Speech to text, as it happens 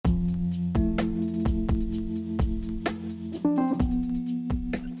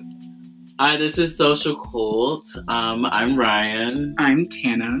Hi, this is Social Cult. I'm Ryan. I'm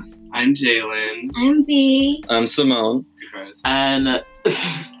Tana. I'm Jalen. I'm V. I'm Simone. And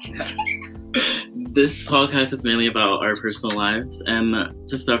this podcast is mainly about our personal lives and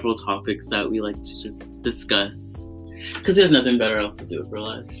just several topics that we like to just discuss. Because we have nothing better else to do with our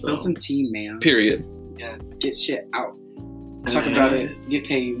lives. Spill some tea, man. Period. Yes. Get shit out. Talk about it. Get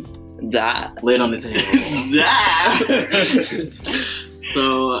paid. That. Lay it on the table. That.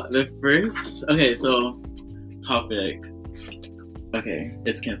 So the first, topic. Okay,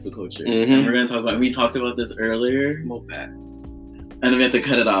 it's cancel culture. Mm-hmm. And we're gonna talk about. We talked about this earlier, A little bit. and then we have to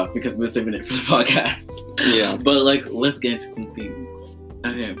cut it off because we're saving it for the podcast. Yeah. But let's get into some things.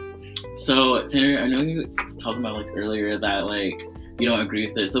 Okay, so Tanner, I know you talked about earlier that you don't agree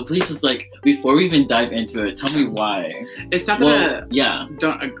with it. So please just before we even dive into it, tell me why. It's not that Yeah. I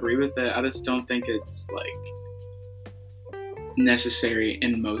don't agree with it. I just don't think it's necessary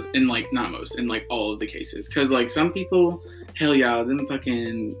in all of the cases. Because some people, hell yeah, them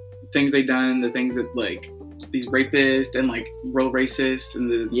fucking things they done, the things that these rapists and real racists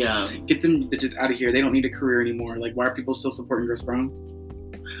and get them bitches out of here. They don't need a career anymore. Why are people still supporting Chris Brown?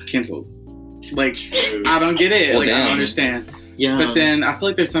 Canceled. I don't get it. Well, I damn. don't understand. Yeah. But then I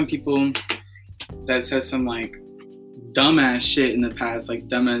feel there's some people that said some dumbass shit in the past,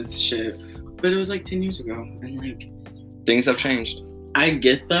 dumbass shit. But it was 10 years ago, and Things have changed. I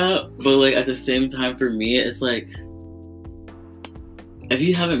get that, but at the same time, for me, it's if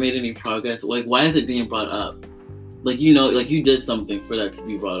you haven't made any progress, why is it being brought up? You did something for that to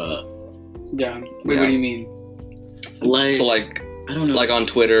be brought up. yeah. Wait, Yeah. what do you mean? So I don't know. on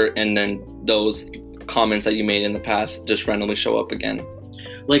Twitter, and then those comments that you made in the past just randomly show up again.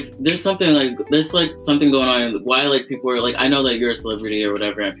 There's something something going on. Why people are I know that you're a celebrity or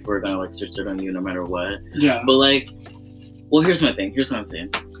whatever, and people are gonna search it on you no matter what. Yeah. But well, here's my thing. Here's what I'm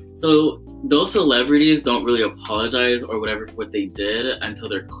saying. So those celebrities don't really apologize or whatever for what they did until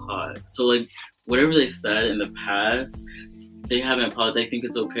they're caught. So whatever they said in the past, they haven't apologized. They think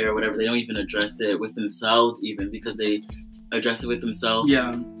it's okay or whatever. They don't even address it with themselves, even because they address it with themselves.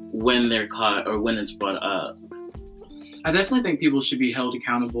 Yeah. When they're caught or when it's brought up. I definitely think people should be held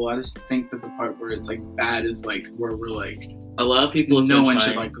accountable. I just think that the part where it's bad is where we're A lot of people. no one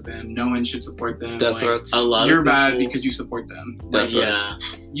should them. No one should support them. Death threats. A lot. You're of bad people, because you support them. Death threats. Yeah.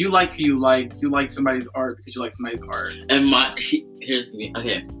 You like who you like. You like somebody's art because you like somebody's art. And here's me.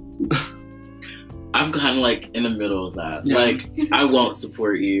 Okay. I'm kind of in the middle of that. Yeah. I won't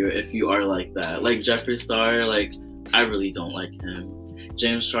support you if you are like that. Jeffree Star, I really don't like him.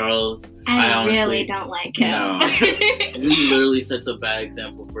 James Charles, I honestly really don't like him. No. He literally sets a bad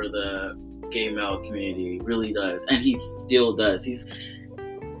example for the gay male community. Really does. And he still does. He's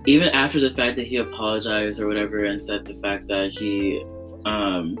even after the fact that he apologized or whatever and said the fact that he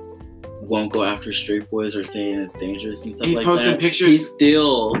won't go after straight boys or saying it's dangerous and stuff He's like posting that. pictures. He's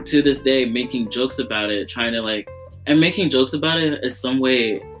still to this day making jokes about it, trying to and making jokes about it is some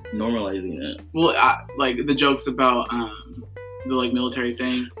way normalizing it. Well, the jokes about the military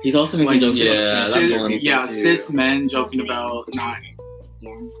thing. He's also making jokes yeah, about that's cis one. people Yeah, too. cis men joking about not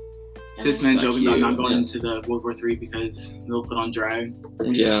joking about not going Yeah. into the World War III because they'll put on drag.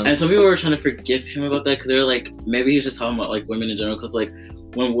 Yeah. And some people were trying to forgive him about that because they were maybe he's just talking about women in general. Because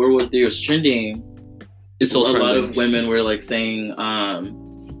when World War III was trending, It's still a lot trending. of women were saying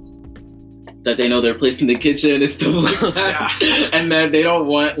that they know their place in the kitchen and stuff like that, and that they don't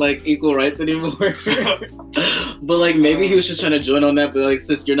want equal rights anymore. But maybe he was just trying to join on that. But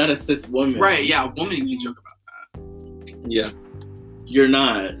sis, you're not a cis woman, Right? Yeah, a woman can joke about that. Yeah. You're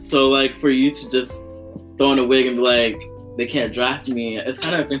not. So for you to just throw on a wig and be they can't draft me, it's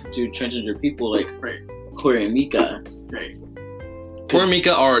kind of offensive to transgender people Right. Corey and Mika. Right. Poor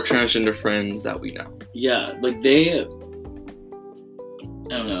Mika are our transgender friends that we know. Yeah, they. I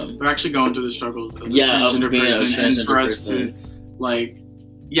don't know. They're actually going through the struggles of a Of transgender being a person, and for transgender us person. to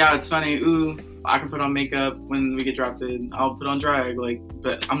yeah, it's funny. Ooh, I can put on makeup when we get drafted. I'll put on drag.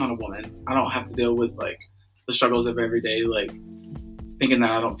 But I'm not a woman. I don't have to deal with the struggles of every day. Thinking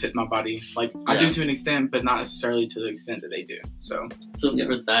that I don't fit my body. I do Yeah. to an extent, but not necessarily to the extent that they do. So So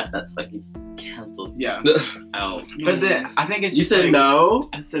for that's he's canceled yeah. out. But then I think it's You just, said no.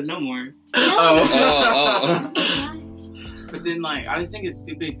 I said no more. Oh. But then I just think it's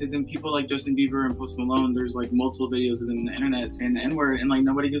stupid because then people like Justin Bieber and Post Malone, there's multiple videos of them on the internet saying the N-word and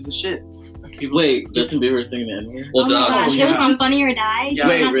nobody gives a shit. People, Wait, Justin Bieber singing the N-word? Well, Oh my duh. gosh, yeah. it was on Funny or Die. Yeah.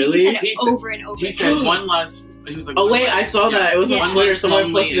 Wait, He really? said it He said- over and over. He said one less. He was Oh one wait, less- I saw that. It was Yeah. on Twitter. Someone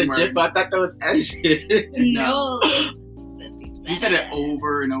Lonely posted a N-word. GIF. I thought that was edited. No. He said it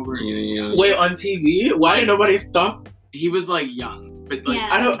over and over. Yeah. Wait, on TV? Why did nobody stop? He was young, but Yeah.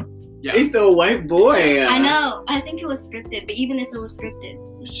 I don't. Yeah. He's still a white boy. I know. I think it was scripted, but even if it was scripted,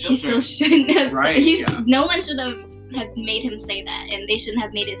 he still Children. shouldn't have. Right, Said, yeah. No one should have made him say that, and they shouldn't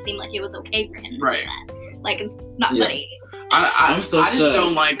have made it seem like it was okay for him to Right. say that. Like, it's not Yeah. funny. I'm so I just shook,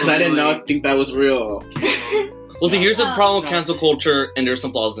 don't like because I did really- not think that was real. Well, see, here's the Oh. problem with cancel culture, and there's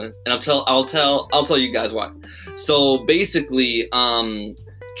some flaws in it, and I'll tell you guys why. So basically,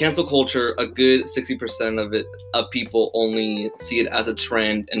 cancel culture, a good 60% of people only see it as a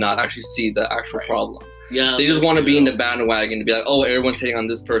trend and not actually see the actual Right. problem. Yeah, They just that's want to be true. in the bandwagon to be like, oh, everyone's hitting on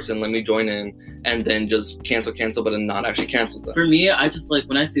this person, let me join in, and then just cancel, but then not actually cancel them. For me, I just like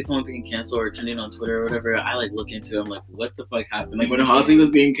when I see someone being canceled or trending on Twitter or whatever, I like look into it. I'm like, what the fuck happened? Like when Halsey was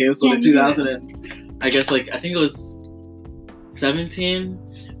being canceled Yeah, in you said 2000. And, I guess like I think it was 17.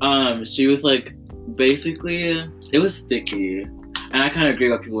 She was like basically it was sticky, and I kind of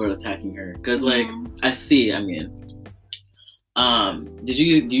agree with people were attacking her because like I see. I mean, do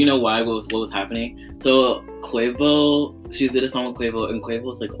you know why what was happening? So Quavo, she did a song with Quavo, and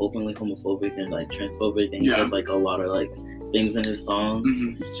Quavo's like openly homophobic and like transphobic, and he Yeah. says like a lot of like things in his songs.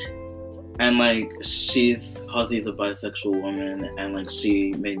 Mhm. And like Halsey's a bisexual woman, and like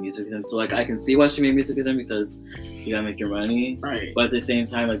she made music with him. So like I can see why she made music with him because you gotta make your money. Right. But at the same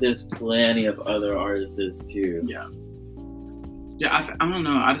time, like there's plenty of other artists too. Yeah. Yeah, I don't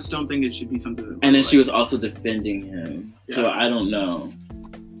know. I just don't think it should be something. That And then she like- was also defending him. So Yeah. I don't know.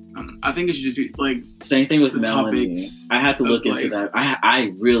 I think it should just be like. Same thing with The Melanie. topics I had to look of, into like- that.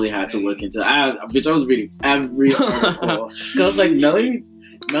 I really had to Same. look into. I was reading every article because like Melanie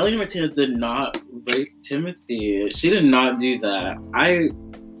Martinez did not rape Timothy. She did not do that.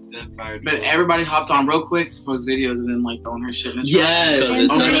 But everybody hopped on real quick to post videos and then like throwing her shit in the Yes. Because And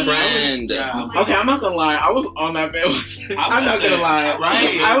it's so a many- trend. Yeah. okay, I'm not gonna lie. I was on that bandwagon. I'm not gonna lie.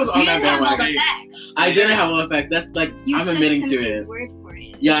 Right. I was You on that didn't have all the bandwagon. facts. I didn't have all the facts. That's like You I'm took admitting to Timothy's it. word for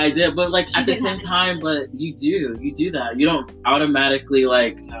it. Yeah, I did, but like She at the didn't same have time, it. but you do that. You don't automatically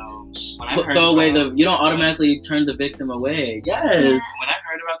like No. When I heard throw away about- you don't automatically turn the victim away. Yes. Yeah. When I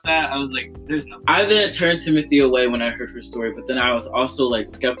heard about that, I was like, "There's no." I didn't turn Timothy away when I heard her story, but then I was also like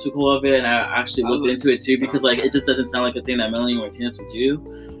skeptical of it, and I actually I looked was into it too so because like it just doesn't sound like a thing that Melanie Martinez would do.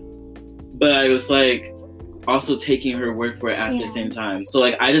 But I was like also taking her word for it at Yeah. the same time. So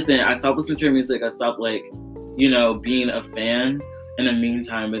like I stopped listening to her music. I stopped like, being a fan in the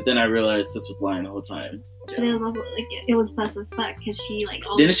meantime. But then I realized this was lying the whole time. But it was also like it was sus as fuck because she like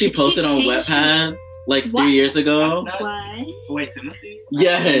all Didn't she post it on changed- Wattpad like What? 3 years ago? What? Wait, Timothy?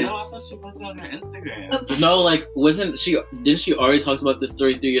 Yes. No, I thought she posted on her Instagram. Oh. No, like didn't she already talked about this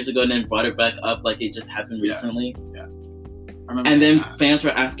story 3 years ago and then brought it back up like it just happened Yeah. recently? I remember And then that. fans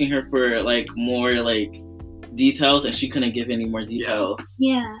were asking her for like more like details, and she couldn't give any more details.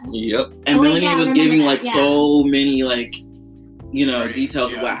 Yeah. Yep. And Oh, Melanie yeah, I was remember giving that, like yeah. so many like Right,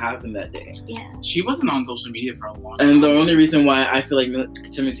 details yeah. of what happened that day. Yeah. She wasn't on social media for a long time. And the only reason why I feel like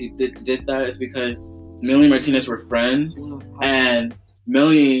Timothy did that is because Melanie Martinez were friends, and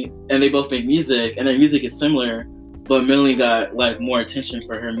Melanie and they both make music, and their music is similar, but Melanie got like more attention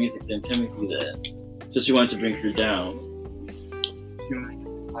for her music than Timothy did, so she wanted to bring her down.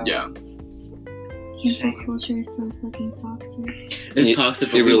 Yeah. Cancel culture is so fucking toxic. It's It- toxic.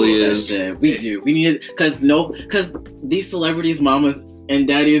 it but we really need that is. shit. We do. We need it because these celebrities, mamas and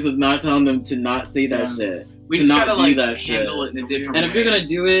daddies, are not telling them to not say that Yeah. shit. We To just not gotta do like that shit. handle it in a different And way. if you're gonna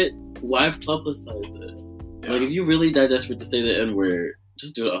do it, why publicize it? Yeah. Like if you really that desperate to say the N word,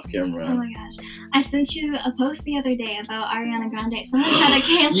 just do it off camera. Oh my gosh. I sent you a post the other day about Ariana Grande. Someone tried to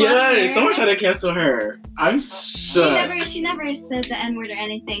cancel Yeah, her. someone tried to cancel her. I'm She shook. never said the N word or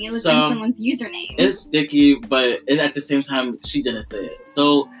anything. It was So, in someone's username. It's sticky, but at the same time, she didn't say it.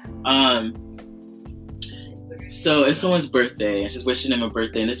 So it's someone's birthday, and she's wishing them a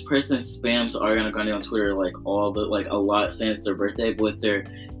birthday, and this person spams Ariana Grande on Twitter like a lot, saying it's their birthday, but with their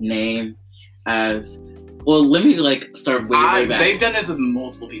name as. Well, let me like start way back. They've done it with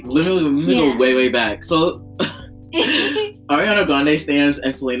multiple people. Let me Yeah. go way back. So Ariana Grande stands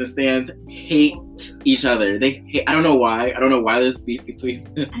and Selena stands hate each other. They hate, I don't know why. I don't know why there's beef between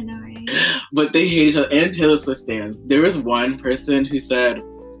them. I know, right? But they hate each other. And Taylor Swift stands. There was one person who said,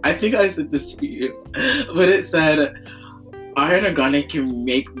 I think I sent this to you, but it said Ariana Grande can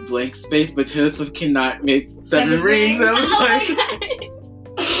make blank space, but Taylor Swift cannot make seven rings. And I was Oh my like, God.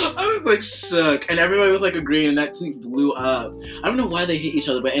 I was like shook, and everybody was like agreeing, and that tweet blew up. I don't know why they hate each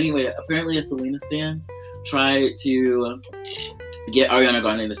other, but anyway, apparently a Selena stans tried to get Ariana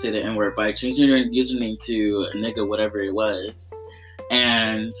Grande to say the N-word by changing her username to nigga, whatever it was,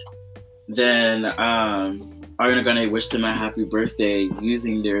 and then Ariana Grande wished them a happy birthday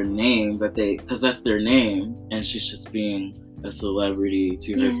using their name because that's their name, and she's just being a celebrity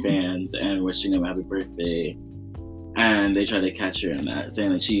to her Yeah. fans and wishing them happy birthday. And they tried to catch her in that,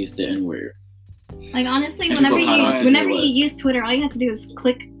 saying that she used the N-word. Like honestly, And whenever people caught on to whenever who it you was. use Twitter, all you have to do is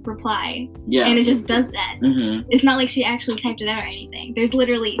click reply, Yeah. and it just does that. Mm-hmm. It's not like she actually typed it out or anything. There's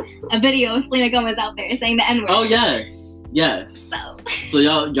literally a video of Selena Gomez out there saying the N-word. Oh yes, yes. So So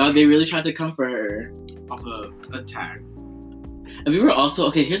y'all, they really tried to come for her. Off of a tag. And we were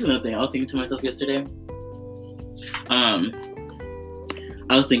also here's another thing. I was thinking to myself yesterday.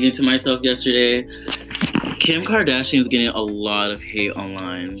 Kim Kardashian's getting a lot of hate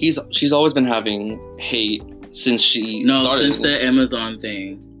online. She's always been having hate since she started. Since the Amazon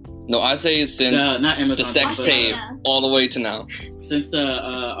thing. No, I say since Not Amazon. the sex but, tape Yeah. all the way to now. Since the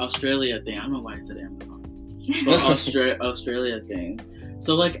Australia thing. I don't know why I said Amazon. But Australia thing.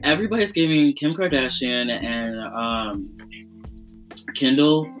 So like everybody's giving Kim Kardashian and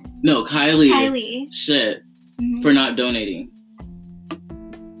Kylie shit Mhm. for not donating.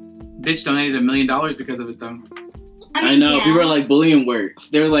 Bitch donated $1 million because of it though. I know. yeah. People are like, bullying works.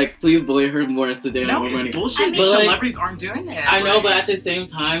 They were like, please bully her more so they don't have No, more money. it's bullshit. I mean- But, like, Celebrities aren't doing that. I know, Like- but at the same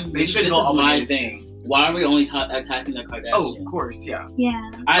time, They this should is go all the my way thing. Why are we only attacking the Kardashians? Oh, of course, yeah.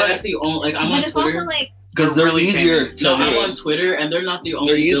 Yeah. That's the only, I'm But on it's Twitter. also like Because they're really easier famous. to No, do I'm it. on Twitter, and they're not the They're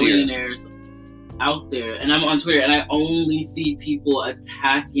only easier. billionaires out there. And I'm on Twitter, and I only see people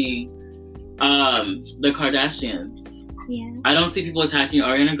attacking the Kardashians. yeah. I don't see people attacking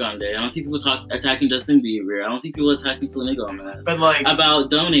Ariana Grande. I don't see people attacking Justin Bieber. I don't see people attacking Selena Gomez But like, about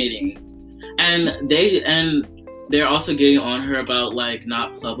donating. And they're also getting on her about like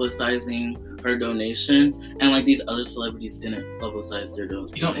not publicizing her donation, and like these other celebrities didn't publicize their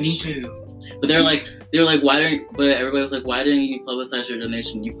donation. you don't need to. But they were like, why didn't? But everybody was like, why didn't you publicize your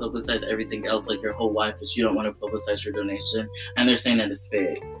donation? You publicize everything else, like your whole life, but you don't want to publicize your donation. And they're saying that it's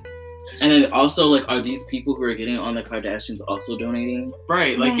fake. And then also, like, are these people who are getting on the Kardashians also donating?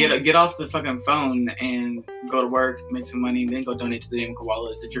 Right, like Yeah. get off the fucking phone and go to work, make some money, then go donate to the damn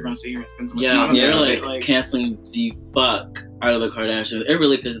koalas if you're gonna sit here and spend so much Yeah, time. they're on like, it. canceling the fuck out of the Kardashians. It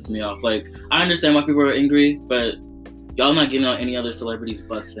really pisses me off. Like, I understand why people are angry, but y'all not getting on any other celebrities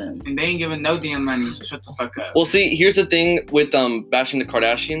but them. And they ain't giving no damn money, so shut the fuck up. Well, see, here's the thing with bashing the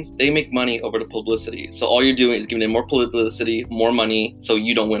Kardashians. They make money over the publicity. So all you're doing is giving them more publicity, more money, so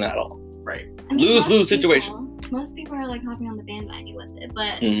you don't win at all. Right. I mean, Lose-lose most situation. Most people are like hopping on the bandwagon with it,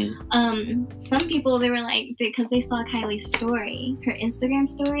 but Mhm. some people they were like because they saw Kylie's story, her Instagram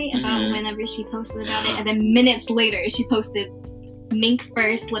story about Mhm. whenever she posted about it, and then minutes later she posted mink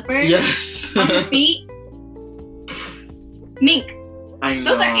fur slippers Yes. on her feet. Mink. I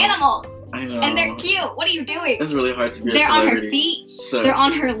know. Those are animals, I know. and they're cute. What are you doing? It's really hard to be a They're on celebrity. her feet. So- They're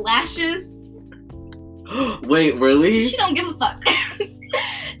on her lashes. Wait, really? She don't give a fuck.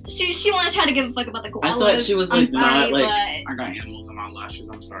 she want to try to give a fuck about the koalas. I thought she was, like, I'm sorry, not, like- I got animals on my lashes.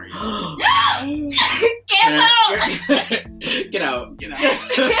 I'm sorry. but... Get out! Get out. Get out.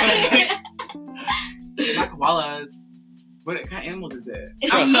 Not koalas. What kind of animals is it?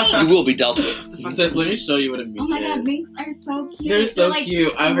 It's Trust, a you mink. will be dealt with. Sis, let me show you what a mink Oh my is. god, minks are so cute. They're so like,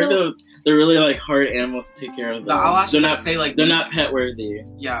 cute. I've heard they're really like hard animals to take care of. The Them. eyelashes They're not. say like They're not pet worthy.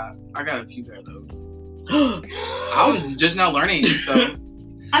 Yeah, I got a few pair of those. I'm just now learning, so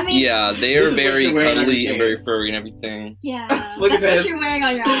I mean, Yeah, they This are is what very you're wearing on cuddly your and very face. furry and everything. yeah. Look at That's this. what you're wearing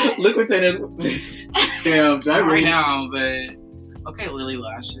on your eye. Look what Tanner's. Damn, do I not right really now, but okay, Lily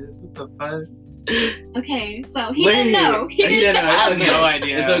lashes. What the fuck? Okay, so he Wait, didn't know. He he didn't didn't know. know. I have okay. no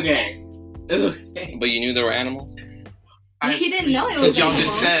idea. It's okay. It's okay. But you knew there were animals? He didn't know it was Because y'all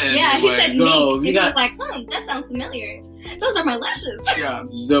animals. just said. Yeah, he like, said No, mink. we And he got- was like, that sounds familiar. Those are my lashes. Yeah.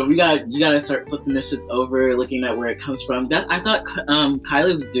 Yo, you gotta start flipping this shits over, looking at where it comes from. I thought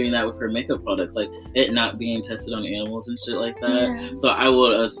Kylie was doing that with her makeup products, like it not being tested on animals and shit like that. Yeah. So I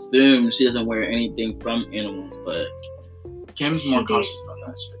would assume she doesn't wear anything from animals, but Kim's more She did. cautious about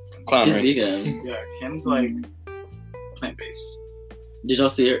that shit. Clown, she's right? vegan. Yeah, Kim's like plant based. Did y'all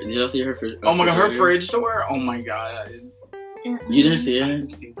see her? Did y'all see her? Oh my god, her refrigerator? fridge door. Oh my god. You didn't see I it?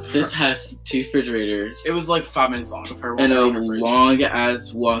 didn't see Sis has 2 refrigerators. It was like 5 minutes long of her and a walking her fridge. long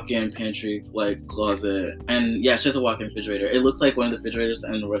ass walk-in pantry like closet, and yeah, she has a walk-in refrigerator. It looks like one of the refrigerators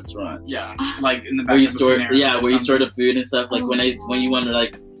in the restaurant. Yeah, like in the back Where you of a store, Panera yeah, or where you store the something. food and stuff. Like Oh when my you want to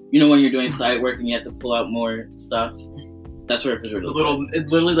like, you know, when you're doing site work and you have to pull out more stuff. That's where a refrigerator. The looks little, like.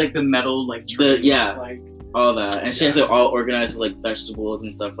 it's literally like the metal like trays, yeah. like All that, and she has Yeah. it all organized with like vegetables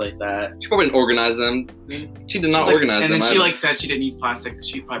and stuff like that. She probably didn't organize them. She did not she's like- organize and them. then she either. like said she didn't use plastic because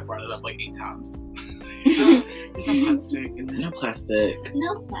she probably brought it up like 8 times. It's not plastic. And No plastic.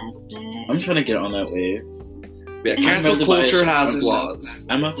 No plastic. I'm trying to get on that wave. Yeah, I'm cancel about to buy a culture shit. has I'm flaws.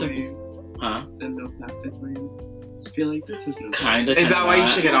 I'm about to, huh? Then no plastic. Just be like, this is no Kind of. Is that why you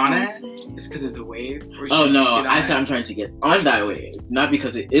should get on it? Post it. It's because it's a wave? Or Oh should no, you get on I it? said I'm trying to get on that wave, not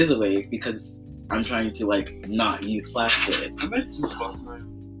because it is a wave, because I'm trying to like not use plastic. I might just walk around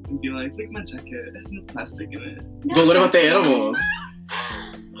and be like, look at my jacket. It has no plastic in it. No, But what about the that's fine. animals?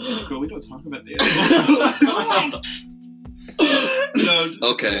 Girl, we don't talk about the animals. No, just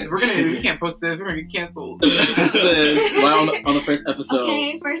Okay. We can't post this. We're gonna get canceled. This is why on the first episode.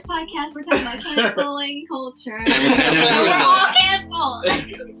 Okay, first podcast, we're talking about canceling culture. Cancel We're all canceled.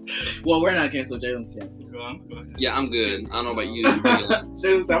 Well, we're not canceled. Jalen's canceled. Go on, go ahead. Yeah, I'm good. I don't know about you, Jalen.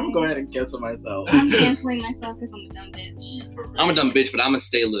 Jalen, I'm gonna go ahead and cancel myself. I'm canceling myself because I'm a dumb bitch. For real. I'm a dumb bitch, but I'm gonna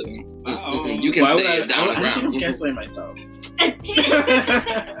stay living. Oh. You can Why would stay I- down the I think I'm ground. canceling myself. I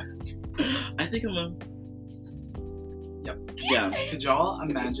think I'm a. Yep. Yeah. Could y'all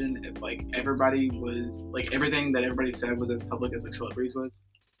imagine if like everybody was like everything that everybody said was as public as like celebrities was?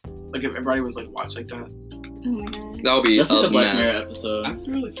 Like if everybody was like watched like that? Oh my god. That would be That's like a a Black Mirror mess. episode. I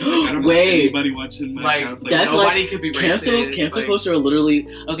really feel like I don't Wait. have anybody watching my Like, house. that's nobody could be Cancel racist. Like, culture literally.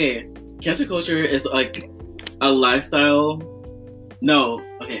 Okay, cancel culture is like a lifestyle. No.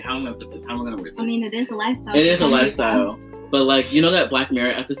 Okay, how am I gonna put this? How am I gonna word this? I mean, it is a lifestyle. It is a for some lifestyle. But like, you know that Black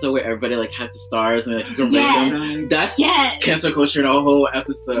Mirror episode where everybody like has the stars and like you can rate Yes. them? That's people. Yes. cancel culture in a whole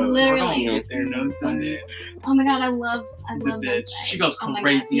episode. we're gonna Literally. get there. No, done it. Oh my god, I love The those. bitch. She goes Oh my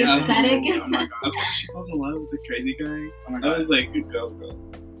crazy. God, the Yeah. aesthetic. Oh my god. Okay, she falls in love with the crazy guy. Oh my I god. was like, good girl, girl.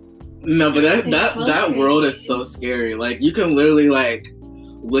 No, but It's that crazy. world is so scary. Like you can literally like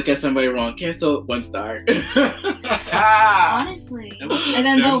look at somebody wrong, cancel 1 star. Ah. Honestly. And we'll And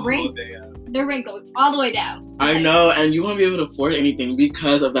then there they'll the rank. whole day out. Their rank goes all the way down. I know, and you won't be able to afford anything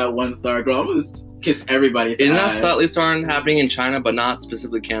because of that 1 star. Girl, I'm gonna kiss everybody's Isn't that ass. slightly starting happening in China, but not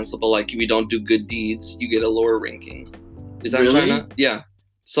specifically canceled? But like, if you don't do good deeds, you get a lower ranking. Is that Really? in China? Yeah,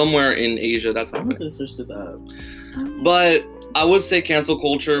 somewhere in Asia, that's I'm happening. gonna search this up. But I would say cancel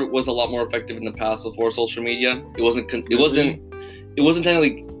culture was a lot more effective in the past before social media. It wasn't technically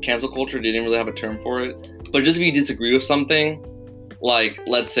cancel culture. They didn't really have a term for it. But just if you disagree with something, like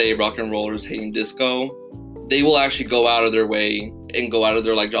let's say rock and rollers hating disco, they will actually go out of their way and go out of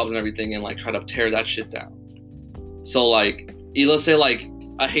their like jobs and everything and like try to tear that shit down. So like, let's say like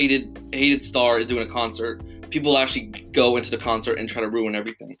a hated star is doing a concert, people actually go into the concert and try to ruin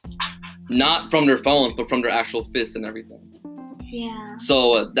everything, not from their phones, but from their actual fists and everything. Yeah.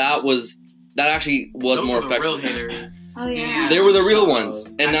 So that actually was Those more are the real effective. haters. Oh yeah. They were the real So, ones.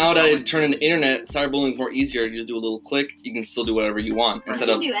 And now that it turned into the internet, cyberbullying is more easier. You just do a little click, you can still do whatever you want You instead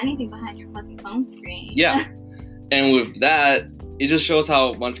can of do anything behind your fucking phone screen. yeah. And with that, it just shows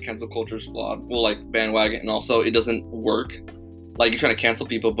how much cancel culture is flawed. Well, like bandwagon, and also it doesn't work. Like you're trying to cancel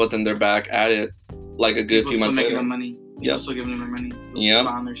people, but then they're back at it like a good People few still months making later. them money. People Yep. still giving them their money. People Yep.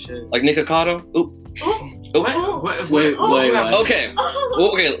 still buying their shit. Like Nick Ocado. Oop. Ooh. What? Oh. Wait, wait, wait. Okay. Oh.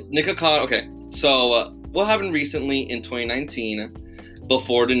 Well, okay, Nick Ocado. Okay, so what happened recently in 2019,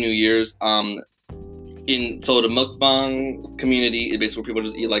 before the New Year's? So the mukbang community is basically where people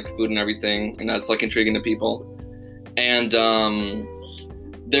just eat like food and everything, and that's like intriguing to people. And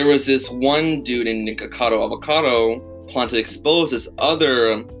there was this one dude in Nick Ocado Avocado plan to expose this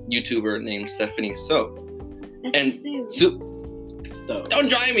other YouTuber named Stephanie So. And Stephanie Sue. Sue, Stove. don't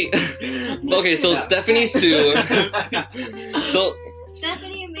drive me. Okay, so Stephanie Sue. So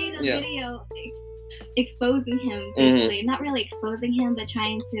Stephanie made a Yeah. video exposing him, basically. Not really exposing him, but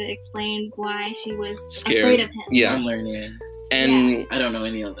trying to explain why she was Scared. afraid of him. Yeah. I'm learning. and I don't know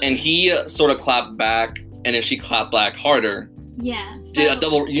any of that. and he sort of clapped back, and then she clapped back harder. Yeah. Did a So-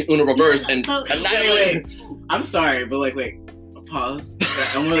 double uno reverse and So- annihilated. Wait. I'm sorry, but like, wait, pause.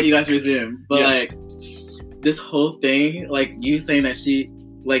 I'm gonna let you guys resume. But Yeah. like, this whole thing, like you saying that she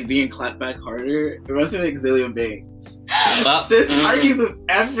like being clapped back harder, it must be like Zillion Banks. Well, Sis argues with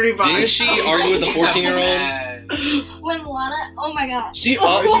everybody. Didn't she argue with the 14-year-old? When Lana, oh my gosh. She Oh,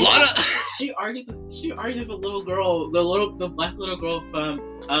 argues. Lana. She argues with a little girl, the black little girl from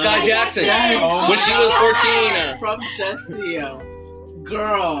Sky Jackson. Yes. Oh When she my was God. 14. From Jessie.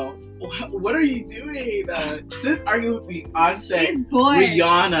 Girl, what are you doing? Sis arguing with Beyonce, She's bored.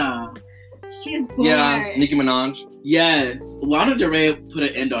 Rihanna. She's bored. Yeah, Nicki Minaj. Yes, Lana Del Rey put an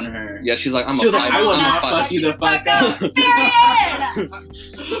end on her. Yeah, she's like, I'm She a was like, five. I will I'm a not five. fuck you the fuck up. Period.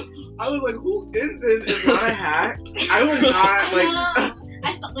 I was like, who is this? Is not a hack? I was not like.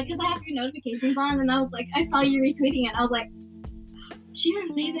 I saw, like, cause I have your notifications on, and I was like, I saw you retweeting it. And I was like, she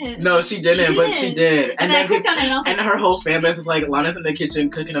didn't say this. No, she didn't, but she did. And then I clicked on it, and I was and like, her whole fan base was like, Lana's in the kitchen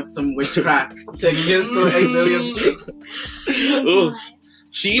cooking up some witchcraft to give some Xillion. oh Oof. my.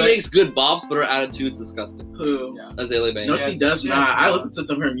 But- makes good bops, but her attitude's disgusting. Who? Yeah. Azalea Banks. No, she does Yes, not. I yes. listen to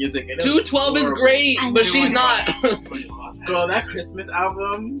some of her music. And it's 212 is horrible. great, I but know. she's not. Girl, that Christmas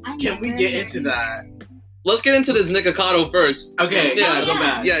album. I Can we never get heard into it. that? Let's get into this Nikocado first. Okay, Yeah. go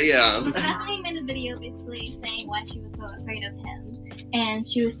back. Yeah. So Stephanie made a video basically saying why she was so afraid of him. And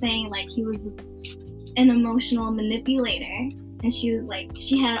she was saying like he was an emotional manipulator. And she was like,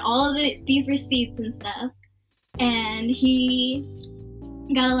 she had all of these receipts and stuff. And he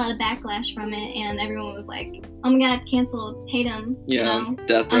got a lot of backlash from it. And everyone was like, oh my god, canceled, hate him. Yeah. You know,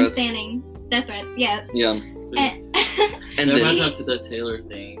 Death I'm threats. standing. Death threats, yes. Yeah. And, And That reminds then, me up to the Taylor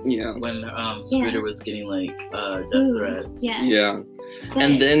thing. yeah. When Scooter was getting like death Ooh, threats. yeah. Yeah. but-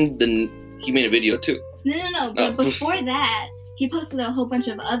 And then he made a video too. No. Oh. But before that, he posted a whole bunch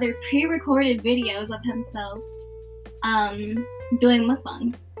of other pre-recorded videos of himself doing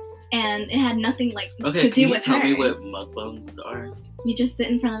mukbangs. And it had nothing like Okay, to can do you with tell her. me what mukbangs are? You just sit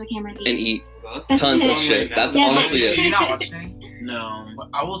in front of the camera and eat. And eat That's tons it. of shit. That's Yeah, honestly that's- it. You're not watching? No.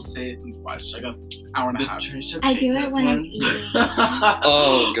 I will sit and watch like an hour and a half. I do it when I'm eating.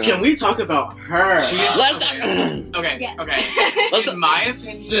 Oh god. Can we talk about her? She is- Let's Okay, Yeah. okay. Let's- In my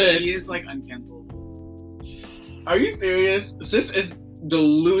opinion, Sis. she is like uncancelable. Are you serious? Sis is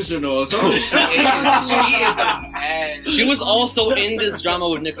delusional. So She is a mess. She was also in this drama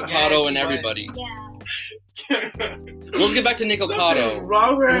with Yeah, Nikocado she and was. everybody. Yeah. Let's get back to Something's Nikocado.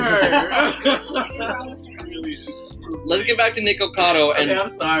 wrong with her. Let's get back to Nikocado Okay, and I'm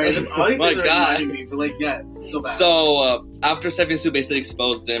sorry. That's all these My things are God. reminding me. But like, yes, let's go back. so after Stephanie Sue basically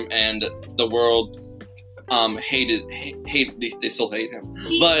exposed him and the world they still hate him.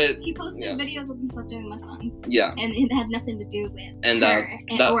 But he posted yeah. videos of himself doing mukbangs, yeah, and it had nothing to do with and her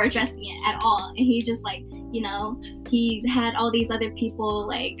that- or addressing it at all. And he just like, you know, he had all these other people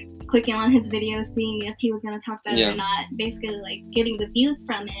like clicking on his videos, seeing if he was gonna talk about Yeah. it or not, basically like getting the views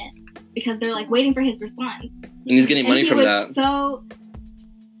from it because they're like waiting for his response. and he's getting money and he from was that. So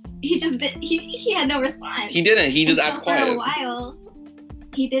he just did, he had no response. He didn't. He just And so acted for a quiet. while,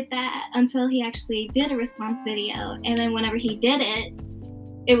 he did that until he actually did a response video, and then whenever he did it,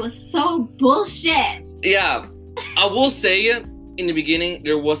 it was so bullshit. Yeah, I will say in the beginning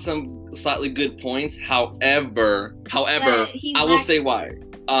there was some slightly good points. However, But he I will lacked- say why.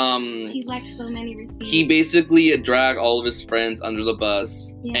 He lacked so many receipts. He basically dragged all of his friends under the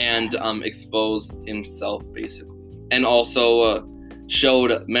bus Yeah. and exposed himself basically, and also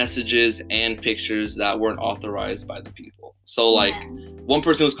showed messages and pictures that weren't authorized by the people. So like one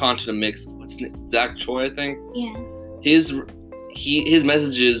person was caught in the mix. What's his name? Zach Choi, I think. Yeah. His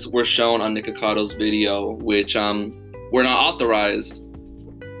messages were shown on Nikocado's video, which were not authorized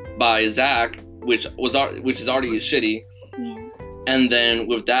by Zach, which is already shitty. Yeah. And then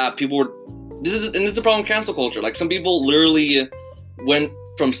with that, people were this is the problem with cancel culture. Like some people literally went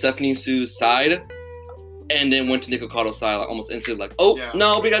from Stephanie Sue's side and then went to Nikocado's side like almost instantly, like, oh Yeah.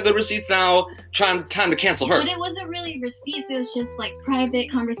 no, we got good receipts now. Time to cancel her. But it wasn't really receipts. It was just like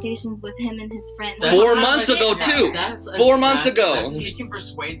private conversations with him and his friends. That's 4 not months like- ago yeah, too. That's 4 months ago. that's- He can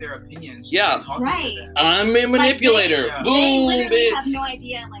persuade their opinions. Yeah. just by talking Right. to them. I'm a manipulator. yeah. They Boom, literally bitch. have no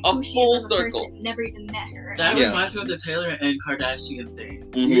idea like A who she full is as a circle. person. Never even met her. That Yeah. reminds me of the Taylor and Kardashian thing.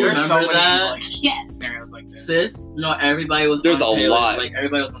 Mhm. You There's so remember many that? like Yes. scenarios like this. Sis, no, everybody was There's on a Taylor's, lot. like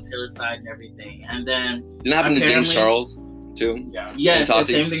everybody was on Taylor's side and everything. And then Didn't happen to James Apparently- Charles too. Yeah. yes, the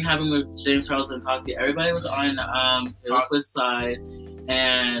Tati. same thing happened with James Charles and Tati. Everybody was on Taylor Swift's side,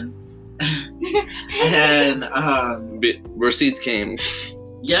 and and Receipts came.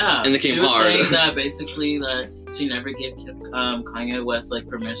 yeah, And they came she was hard. saying that basically that she never gave Kanye West like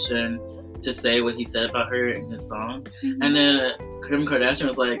permission to say what he said about her in his song. Mhm. And then Kim Kardashian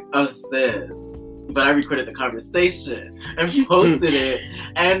was like, "Oh, sis, but I recorded the conversation and posted it,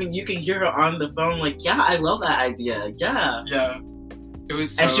 and you can hear her on the phone like, yeah, I love that idea, yeah." Yeah. It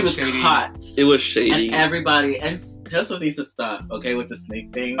was so And she was shady. caught. It was shady. And everybody, and Taylor Swift needs to stop, okay, with the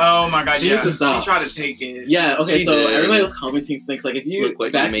snake thing. Oh my god, She yeah. needs to stop. She tried to take it. Yeah, okay, She so did. everybody was commenting snakes. Like, if you, Look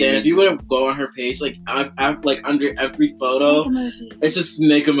like back you then, made if you would go on her page, like, like under every photo, Snake emoji. it's just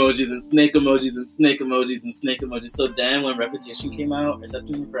snake emojis and snake emojis and snake emojis and snake emojis. So then when Reputation came out, is that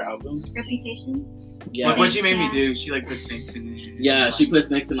the name of her album? Reputation. Yeah. Like what she made me Yeah. do, she like put snakes in it. Yeah, she put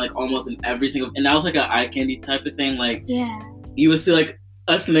snakes in like almost in every single, and that was like an eye candy type of thing. Like Yeah. you would see like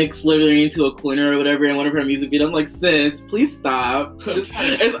a snake slithering into a corner or whatever in one of her music videos. I'm like, sis, please stop. Just,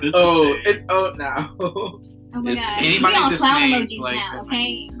 it's old now. Oh my It's- god. We Anybody on with a clown snake, emojis like, now, that's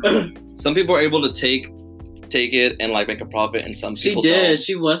okay? Some people are able to take it and like make a profit, and some She people did. don't.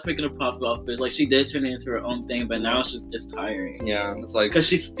 She was making a profit off it. Like she did turn it into her own thing, but now it's tiring Yeah, it's like because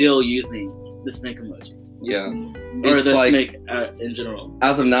she's still using the snake emoji. Yeah. Or It's the like- snake in general.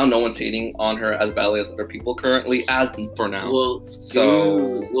 As of now, no one's hating on her as badly as other people currently, as for now. Well,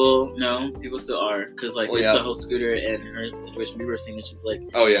 well, no, people still are, because like Well, it's yeah. the whole Scooter and her situation. We were saying that she's like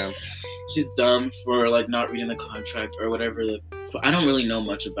Oh yeah. she's dumb for like not reading the contract or whatever. I don't really know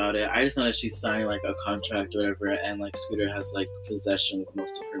much about it. I just know that she signed like a contract or whatever, and like Scooter has like possession of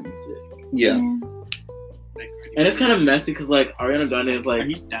most of her music. Yeah. And it's kind of messy because like Ariana Grande is like, Are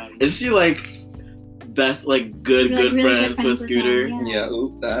you down? is she like best like good Like, really friends with Scooter? them, Yeah.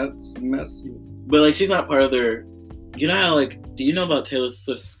 Ooh, that's messy. But like she's not part of their. You know how like do you know about Taylor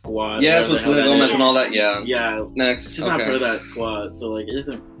Swift's squad? Yes, Whatever with the hell Selena that Gomez is? and all that. Yeah. Yeah, Next. she's not okay. part of that squad, so like it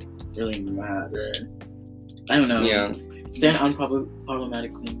doesn't really matter. I don't know. Yeah. Stand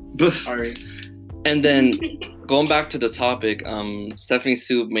unproblematic queen. But- Sorry. And then going back to the topic, Stephanie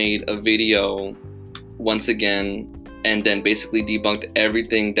Sue made a video once again, and then basically debunked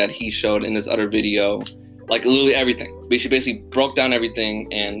everything that he showed in this other video, like literally everything. She basically broke down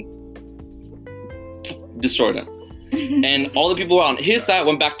everything and destroyed it. And all the people on his side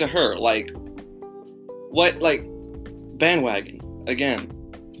went back to her, like, what, like, bandwagon again.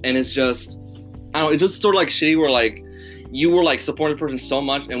 And it's just, I don't know, it's just sort of like shitty where, like, you were, like, supporting the person so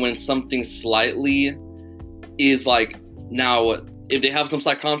much, and when something slightly is, like, now, if they have some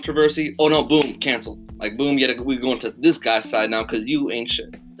slight controversy, oh no, boom, cancel. Like, boom, we're going to this guy's side now because you ain't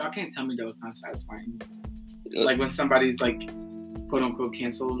shit. Y'all can't tell me that was not satisfying. Like when somebody's like, quote unquote,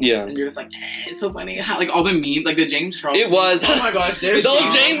 canceled. Yeah. And you're just like, it's so funny how like all the memes, like the James Charles. It was. Oh my gosh, Those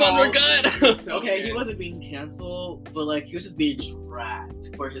James James ones were good. Okay, he wasn't being canceled, but like he was just being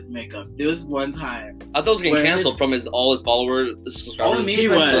dragged for his makeup. There was one time, I thought it was getting Where canceled from all his followers. All the subscribers. memes, He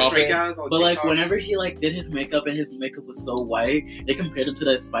like the was. straight guys, all the but like TikToks. whenever he like did his makeup and his makeup was so white, they compared him to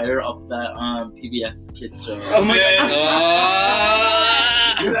that spider off that PBS kids show. Oh my Yeah. god.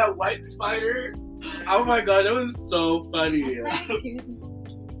 Ah! that white spider. Oh my god, that was so funny.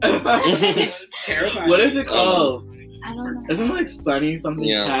 It's terrifying. What is it called? I don't know. Isn't it like Sunny something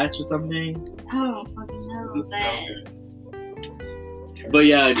Yeah. Patch or something? I don't fucking know, It's so but But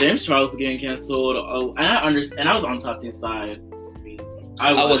yeah, James Charles was getting canceled. Oh, and I understand. And I was on Tati's side.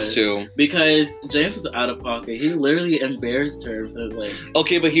 I was too. Because James was out of pocket. He literally embarrassed her for like.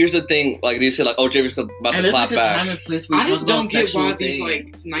 Okay, but here's the thing. Like they said, like, oh, James about And to there's clap like a time back. and place where I you just talk about don't get why sexual these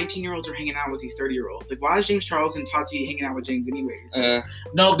things. like 19-year-olds are hanging out with these 30-year-olds. Like, why is James Charles and Tati hanging out with James anyways?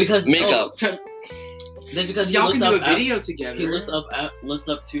 No, because Makeup. No, that's because he Y'all looks can do a up at- video together. He looks up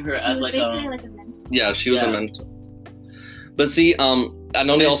to her she as was like basically a. like a mentor. Yeah, she was Yeah. a mentor. But see, I know they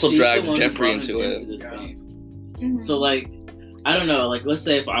and also she's the dragged one who Jeffrey brought into him it. this Yeah. thing. Mhm. So like, I don't know. Like, let's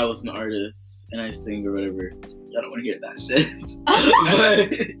say if I was an artist and I sing or whatever, I don't want to hear that shit. But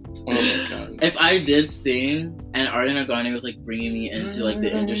Oh my god. if I did sing and Ariana Grande was like bringing me into like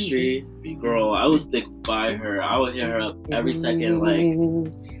the industry, girl, I would stick by her. I would hit her up every second.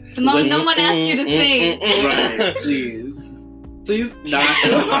 Like, Simone, no one asked you to sing. right, please, please not.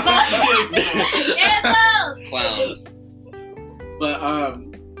 Cancel! Clowns. But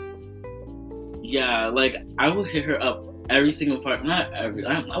yeah, like I will hit her up every single part. Not every.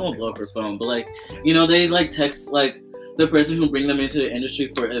 I won't blow up her phone, but like, you know, they like text like the person who bring them into the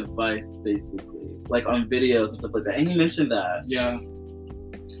industry for advice, basically, like on videos and stuff like that. And he mentioned that. Yeah.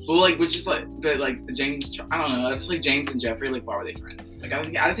 Well, like, which is like, but like the James, I don't know. I just like James and Jeffrey. Like, why were they friends? Like, I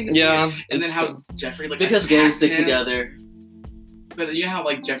just think it's Yeah. weird. And then it's- how Jeffrey like Because gays attacked stick him. together. But you know how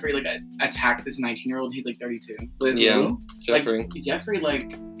like Jeffrey like attacked this 19-year-old. He's like 32. With Yeah. who? Jeffrey. Like, Jeffrey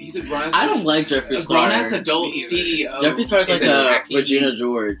like he's a grown ass. I don't like Jeffree a Star. grown ass adult Me either. CEO. Jeffree Star's is like a attacking Regina these-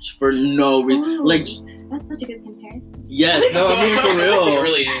 George for no reason. Ooh, Like, that's such a good comparison. yes, no, I mean for real. It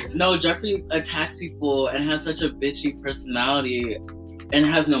really is. No, Jeffrey attacks people and has such a bitchy personality and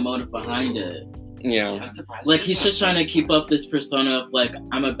has no motive behind it. Yeah. I'm surprised. Like he's just trying to keep up this persona of like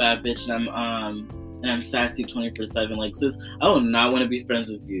I'm a bad bitch and I'm sassy 24/7. Like sis, I would not want to be friends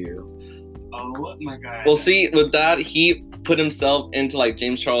with you. Oh my god. Well, see, with that, he put himself into like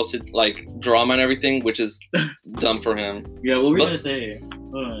James Charles like drama and everything, which is dumb for him. Yeah, what were you But- gonna say?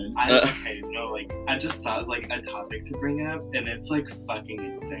 Hold on. Okay, no, like I just thought of, like a topic to bring up, and it's like fucking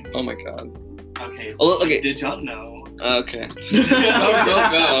insane. Oh my god. Okay. So, Oh, okay. Did y'all know? Okay.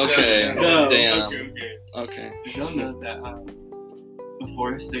 go. Okay. Go. Damn. Okay, okay. Okay. Did y'all know that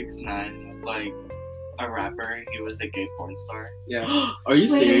before 6ix9ine was like a rapper, he was a gay porn star? Yeah. Are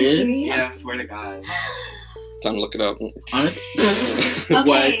you Wait, are you serious? serious? I swear to God. Time to look it up. Honestly, Okay,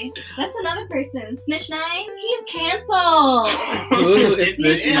 what? that's another person. Snitch9, he's canceled. Who is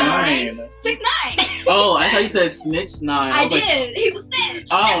Snitch Snitch Nine? 9? 6ix9ine. Oh, I thought you said Snitch 9. I was like, did. He's a snitch.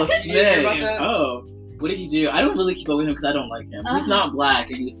 oh, You hear about Snitch. that? Oh. What did he do? I don't really keep up with him because I don't like him. He's not black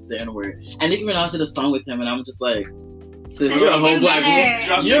and he used to say N-word. And Nicki Minaj did a song with him and I'm just like, sis, you're a whole black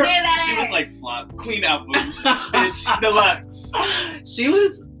woman. She was like flop Queen album, bitch, deluxe.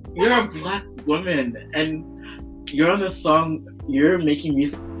 You're a black woman and you're on this song, you're making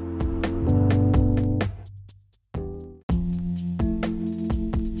music.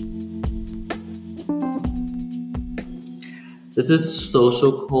 This is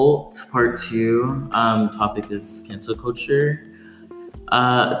Social Cult Part 2. Topic is cancel culture.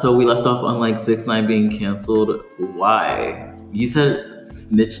 So we left off on like 6ix9ine being canceled. Why? You said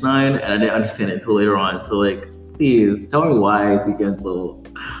Snitch 9 and I didn't understand it until later on. So like, please tell me why is he canceled?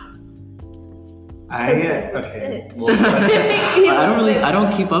 Okay. I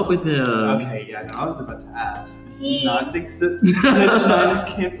don't keep up with him. Okay, yeah, no, I was about to ask. Do you not think Snitch 9 is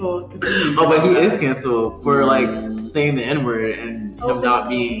canceled? Oh, but he is canceled for like saying the N-word and him not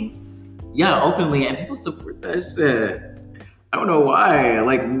being, openly, and people support that shit. I don't know why.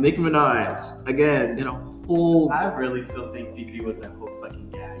 Like Nicki Minaj again did a whole. I really still think Fifi was a whole fucking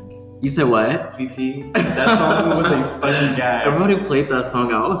gag. You said what? Fifi, that song was a fucking gag. Everybody played that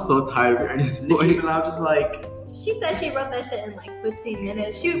song out. I was so tired of hearing his voice. Nicki Minaj was like. She said she wrote that shit in like 15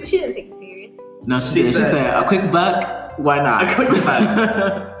 minutes. She didn't take it serious. No, she did. She said a quick buck. Why not? A quick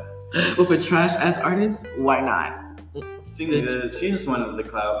buck. With a trash ass artist. Why not? She just wanted the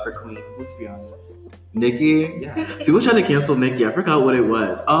clout for Queen. Let's be honest. Nicki? Yes. People tried to cancel Nicki. I forgot what it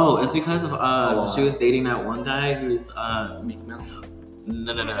was. Oh, it's because of she was dating that one guy who's Meek Mill.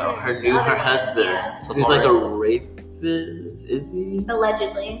 No. Her husband. Yeah. Who's like a rapist, is he?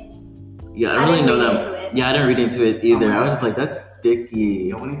 Allegedly. Yeah, I don't really know that. Yeah, I didn't read into it either. Oh I was just like, that's sticky.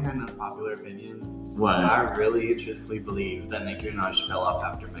 You want to hear an unpopular opinion? What? I really truthfully believe that Nicki Minaj fell off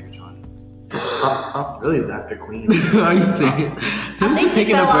after Megatron. Really, it was after Queen. Are you serious? Since she's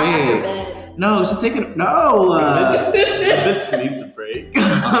taking a break. No, she's taking no. The bitch needs a break.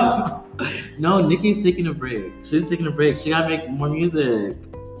 No, Nicki's taking a break. She's taking a break. She gotta make more music.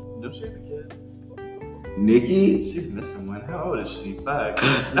 No, she have a kid. Nicki? She's missing one. How old is she? Fuck.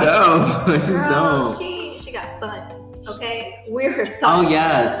 No, she's no. She got sons. Okay, we're her sons. Oh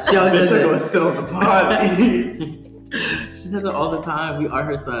yes, she always Bitch, says I go it. sit on the pod. She says it all the time. We are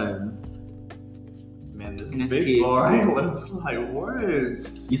her sons. Man, this And is it's baseball. I ain't let him slide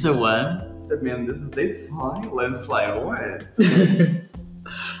once. You said what? I said, man, this is baseball. I ain't let him slide once.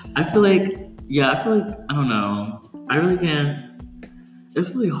 I feel like, I don't know. I really can't. It's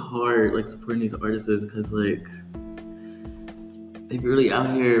really hard, like, supporting these artists because, like, they really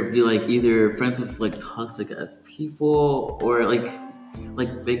out here be, like, either friends with, like, toxic-ass people or, like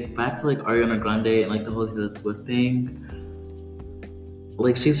back to, like, Ariana Grande and, like, the whole Taylor Swift thing.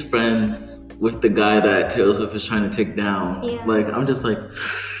 Like, she's friends with the guy that Taylor Swift is trying to take down. Yeah. Like, I'm just like...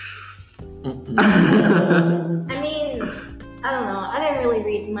 I mean, I don't know. I didn't really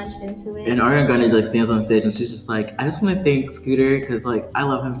read much into it. And Ariana Grande like stands on stage and she's just like, I just want to thank Scooter because like I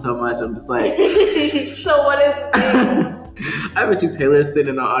love him so much. I'm just like, So what is the thing? I bet you Taylor's sitting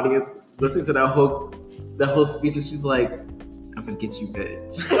in the audience listening to that whole speech and she's like, I'm gonna get you,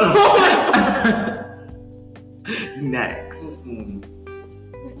 bitch. Next.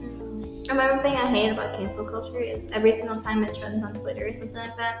 Another thing I hate about cancel culture is every single time it trends on Twitter or something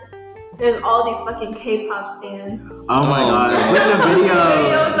like that, there's all these fucking K-pop stands. Oh my god, with the videos.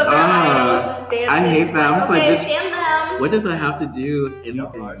 Videos of their idols just dancing. I hate that. I was like, just, stand them. what does that have to do with Y'all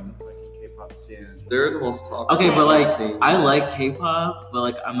are anything? some fucking K-pop stands. They're the most toxic. Okay, but like, scene. I like K-pop, but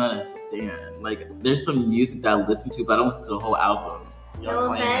like, I'm not a stan. Like, there's some music that I listen to, but I don't listen to the whole album. Y'all No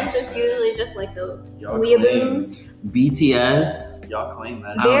claim offense, that it's shit. usually just like the Y'all weeaboos. BTS, Y'all claim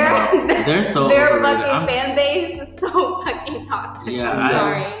that. I don't know. They're so their overrated. fucking fan base is so fucking toxic. Yeah, I'm I-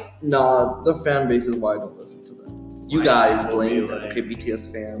 sorry. Nah, the fan base is why I don't listen to them. You Why guys not? blame Like- them, okay, BTS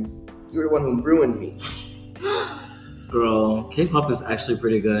fans. You're the one who ruined me. Girl, K-pop is actually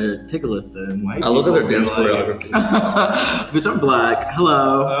pretty good. Take a listen. White I look at their people dance be like, choreography. Bitch, I'm black.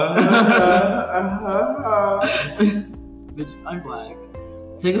 Hello. Uh-huh. Bitch, I'm black.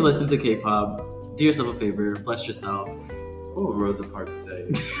 Take a listen to K-pop. Do yourself a favor. Bless yourself. What would Rosa Parks say?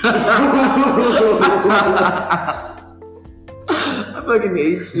 I fucking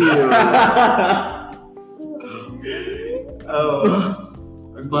hate you. Oh,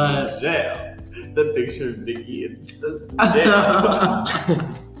 I'm But- going to jail. The picture of Nicki and it says jail.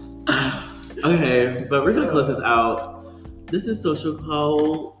 Okay, but we're gonna close this out. This is Social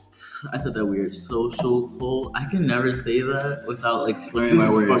Cult. I said that weird. Social Cult. I can never say that without like slurring This my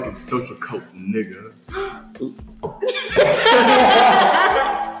is words. fucking social cult, nigga.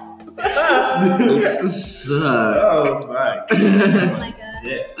 Shut. Oh my Oh my god.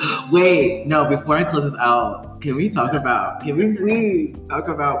 shit. Wait, no, before I close this out, can we please talk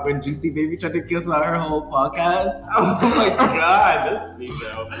about when Juicy Baby tried to kiss on her whole podcast? Oh my god, that's me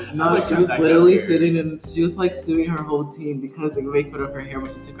though. No, she was literally sitting and she was like suing her whole team because they would make fun of her hair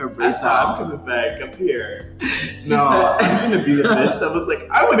when she took her braids I'm out. coming back up here. She No, said- I'm gonna be the bitch that was like,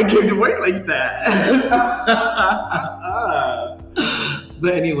 I would have given away like that.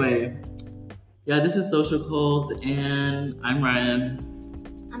 But anyway, yeah, this is Social Cult, and I'm Ryan.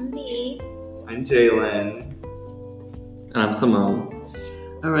 I'm B. I'm Jalen. And I'm Simone.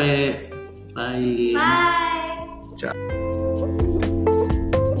 All right, bye. Bye. Ciao.